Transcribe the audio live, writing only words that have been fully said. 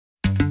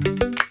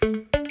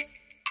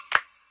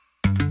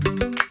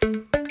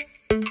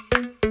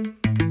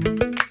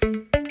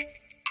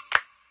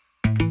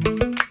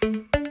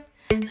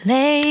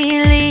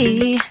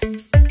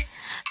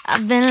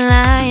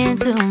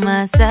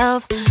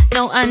myself.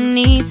 No, I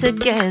need to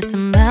get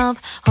some help.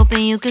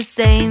 Hoping you could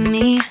save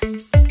me,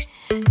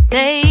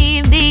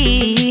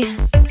 baby.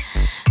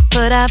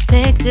 Put our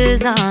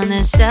pictures on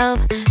the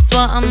shelf.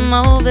 Swore I'm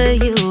over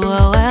you,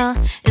 oh well,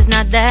 it's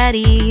not that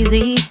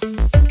easy.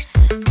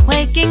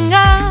 Waking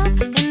up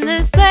in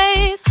this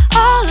place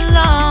all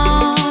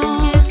alone,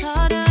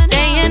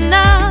 staying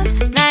up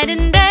night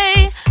and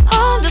day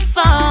on the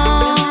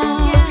phone.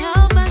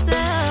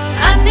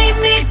 I need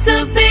me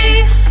to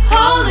be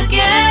whole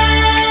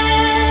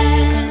again.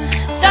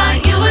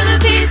 Thought you were the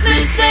piece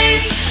missing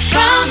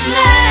from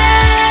left.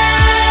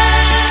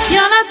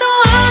 You're not the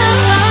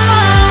one,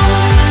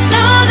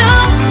 no, no.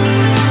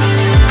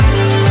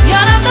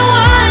 You're not the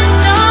one,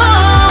 no,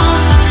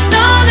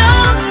 no, no.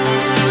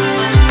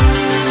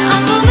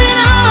 I'm moving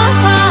on,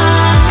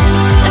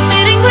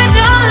 admitting we're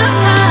done.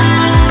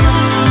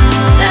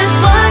 That's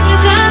what you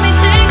got me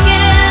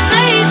thinking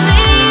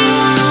lately,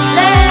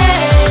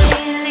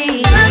 lately.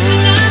 What you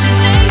got me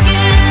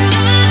thinking,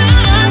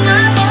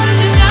 what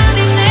you got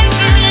me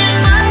thinking,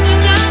 what you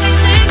got me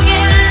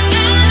thinking.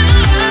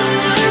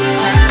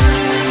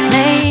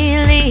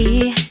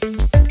 Lately,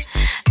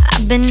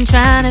 I've been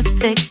trying to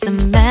fix the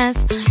mess,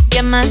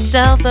 get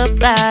myself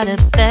up out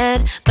of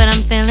bed, but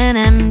I'm feeling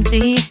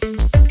empty.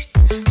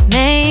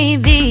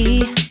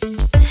 Maybe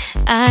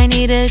I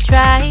need to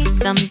try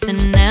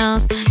something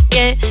else,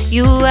 get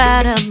you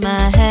out of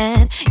my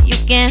head. You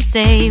can't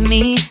save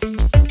me.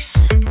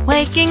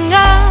 Waking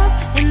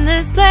up in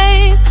this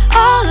place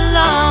all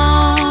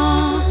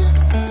alone,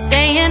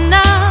 staying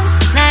up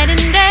night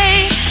and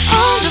day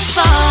on the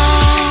phone.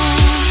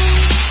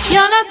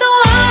 You're not the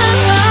one,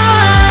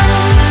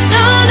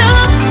 no, no.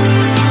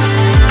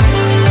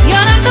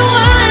 You're not the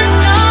one,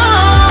 no,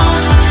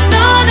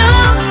 no, no.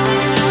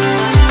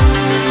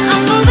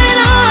 I'm moving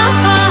on,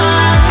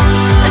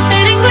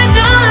 admitting we're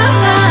done.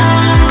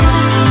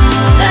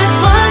 That's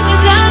what you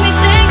got me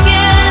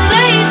thinking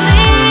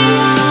lately,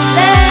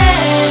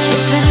 lately.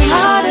 It's been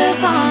harder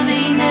for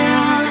me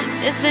now.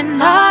 It's been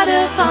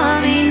harder for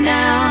me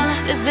now.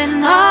 It's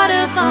been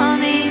harder for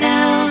me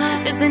now.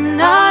 It's been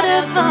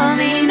harder for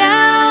me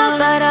now.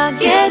 But I'll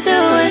get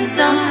through it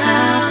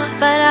somehow.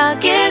 But I'll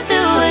get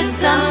through it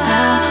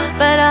somehow.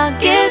 But I'll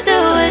get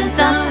through it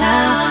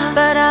somehow.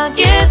 But I'll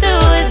get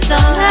through it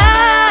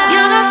somehow.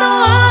 You're not the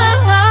one,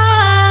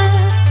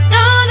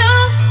 no, no.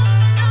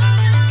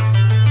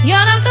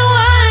 You're not the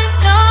one,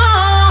 no,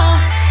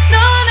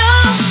 no, no.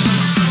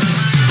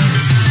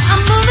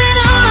 I'm moving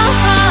on,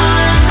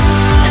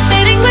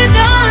 admitting we're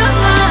done.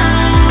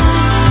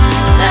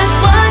 That's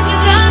what you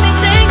got me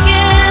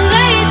thinking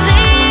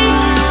lately.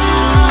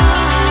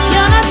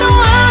 You're not the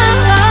one,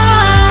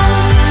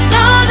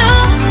 no, no.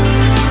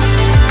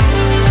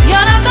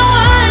 You're not the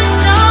one,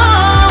 no,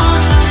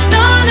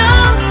 no, no.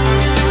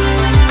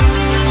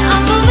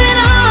 I'm moving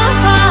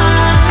on,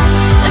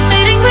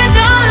 admitting we're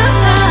done.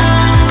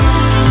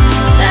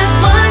 That's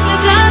what you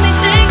got me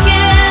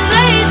thinking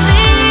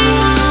lately,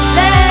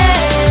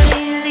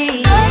 lately.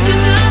 What you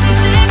got me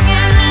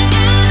thinking,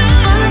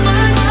 what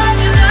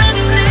you got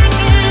me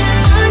thinking,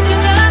 what you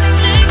got me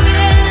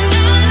thinking,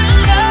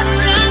 what you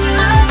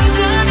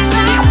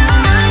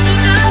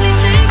got me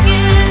thinking,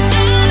 what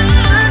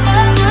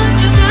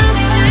you got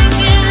me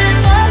thinking,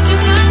 what you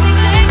got me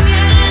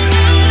thinking.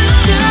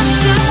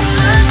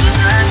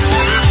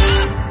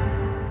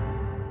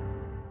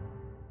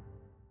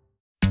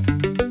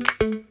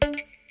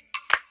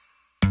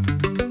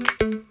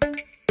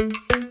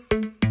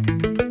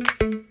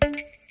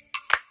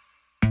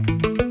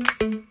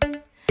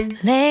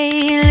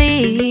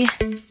 Lately,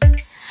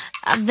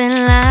 I've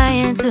been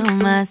lying to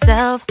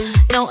myself.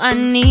 No, I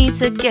need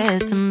to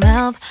get some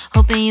help.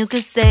 Hoping you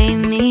could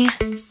save me,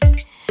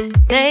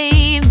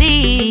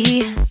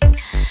 baby.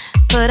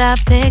 Put our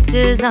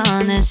pictures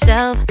on the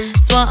shelf.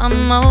 Swore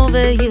I'm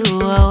over you,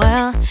 oh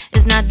well,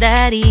 it's not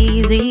that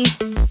easy.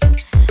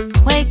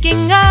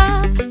 Waking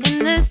up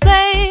in this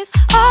place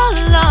all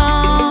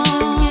alone,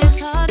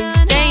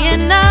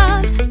 staying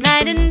up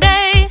night and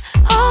day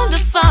on the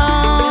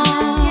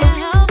phone.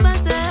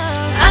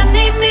 I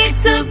need me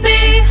to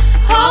be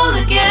whole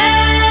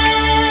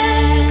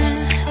again.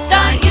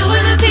 Thought you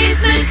were the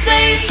piece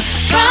missing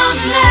from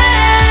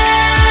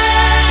left.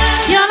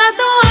 You're not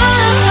the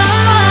one,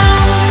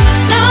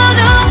 no,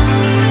 no.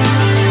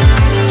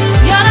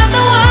 You're not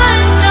the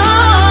one, no,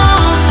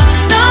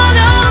 no,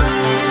 no.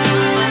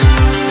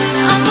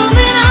 I'm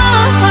moving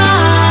on,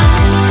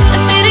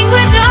 admitting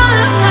we're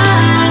done.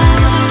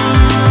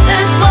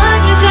 That's what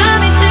you got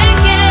me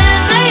thinking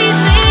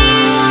lately,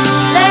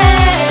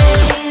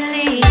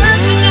 lately. What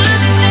you got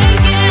me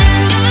thinking,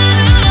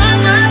 what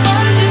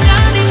you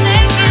got me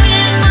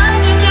thinking, what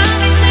you got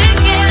me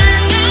thinking.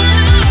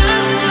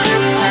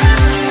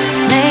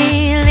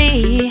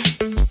 Lately,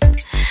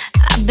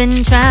 I've been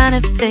trying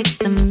to fix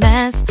the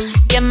mess,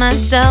 get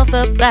myself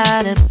up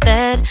out of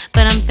bed,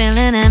 but I'm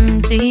feeling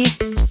empty.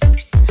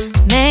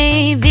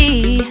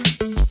 Maybe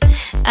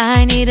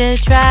I need to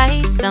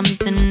try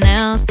something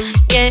else,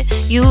 get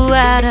you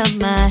out of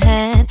my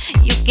head.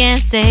 You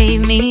can't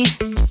save me.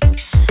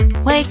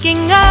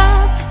 Waking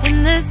up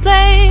in this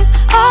place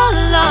all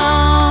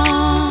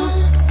alone,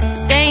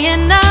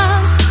 staying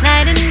up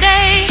night and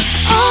day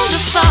on the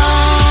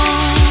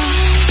phone.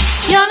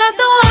 You're not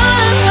the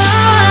one,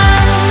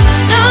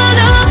 no,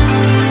 no.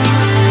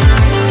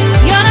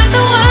 You're not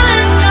the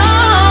one, no,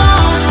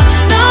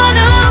 no,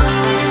 no.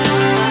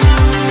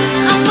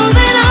 I'm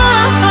moving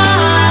on,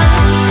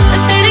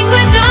 I'm fading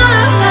quick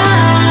on.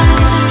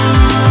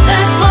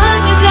 That's what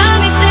you got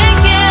me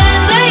thinking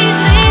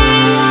lately.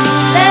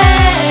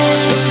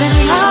 It's been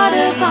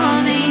harder for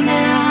me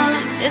now.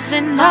 It's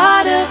been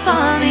harder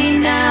for me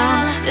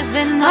now. It's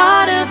been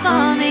harder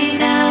for me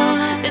now.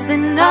 It's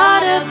been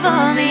harder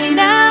for me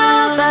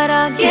now. But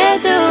I'll get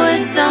through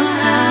it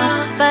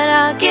somehow. But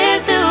I'll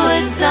get through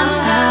it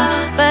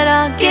somehow. But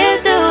I'll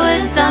get through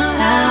it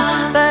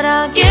somehow. But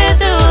I'll get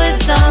through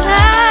it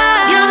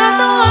somehow. You're not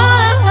the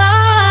one,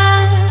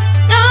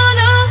 no,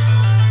 no.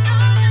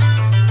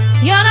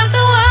 You're not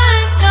the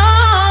one, no,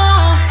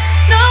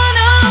 no,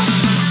 no.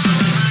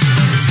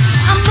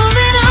 I'm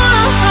moving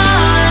on,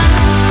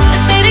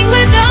 I'm fading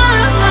with on.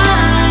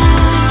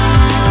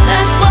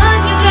 That's what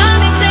you got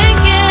me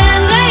thinking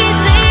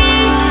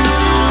lately.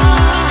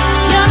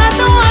 You're not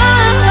the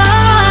one,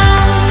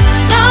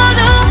 no,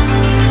 no.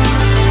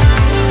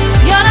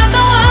 You're not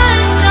the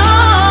one, no,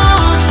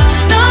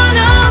 no,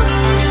 no.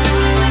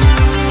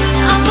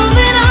 I'm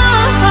moving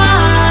on,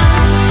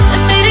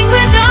 I'm fading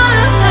with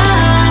on.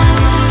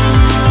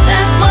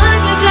 That's what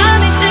you got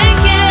me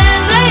thinking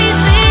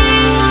lately.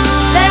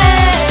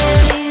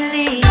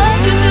 What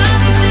you got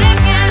me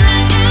thinking,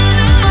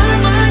 what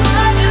you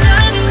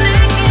got me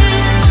thinking,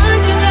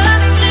 what you got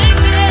me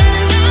thinking,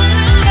 what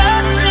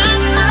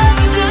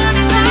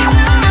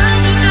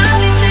you got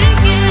me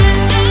thinking,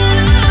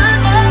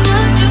 what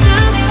you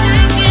got me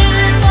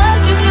thinking, what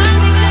you got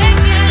me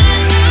thinking.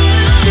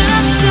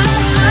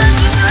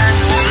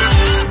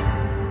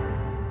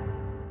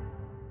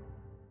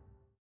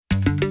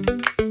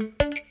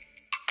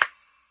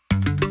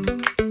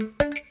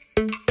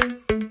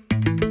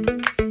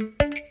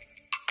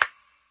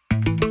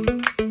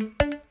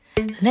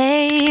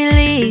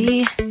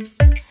 Lately,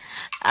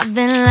 I've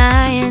been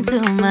lying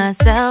to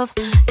myself.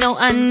 No,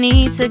 I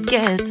need to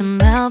get some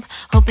help.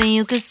 Hoping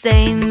you could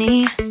save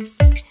me,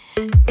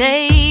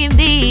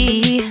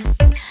 baby.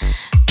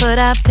 Put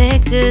our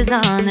pictures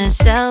on the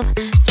shelf.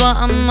 Swore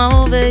I'm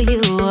over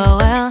you, oh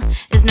well,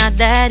 it's not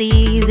that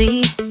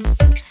easy.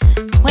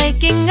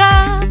 Waking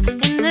up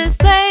in this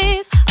place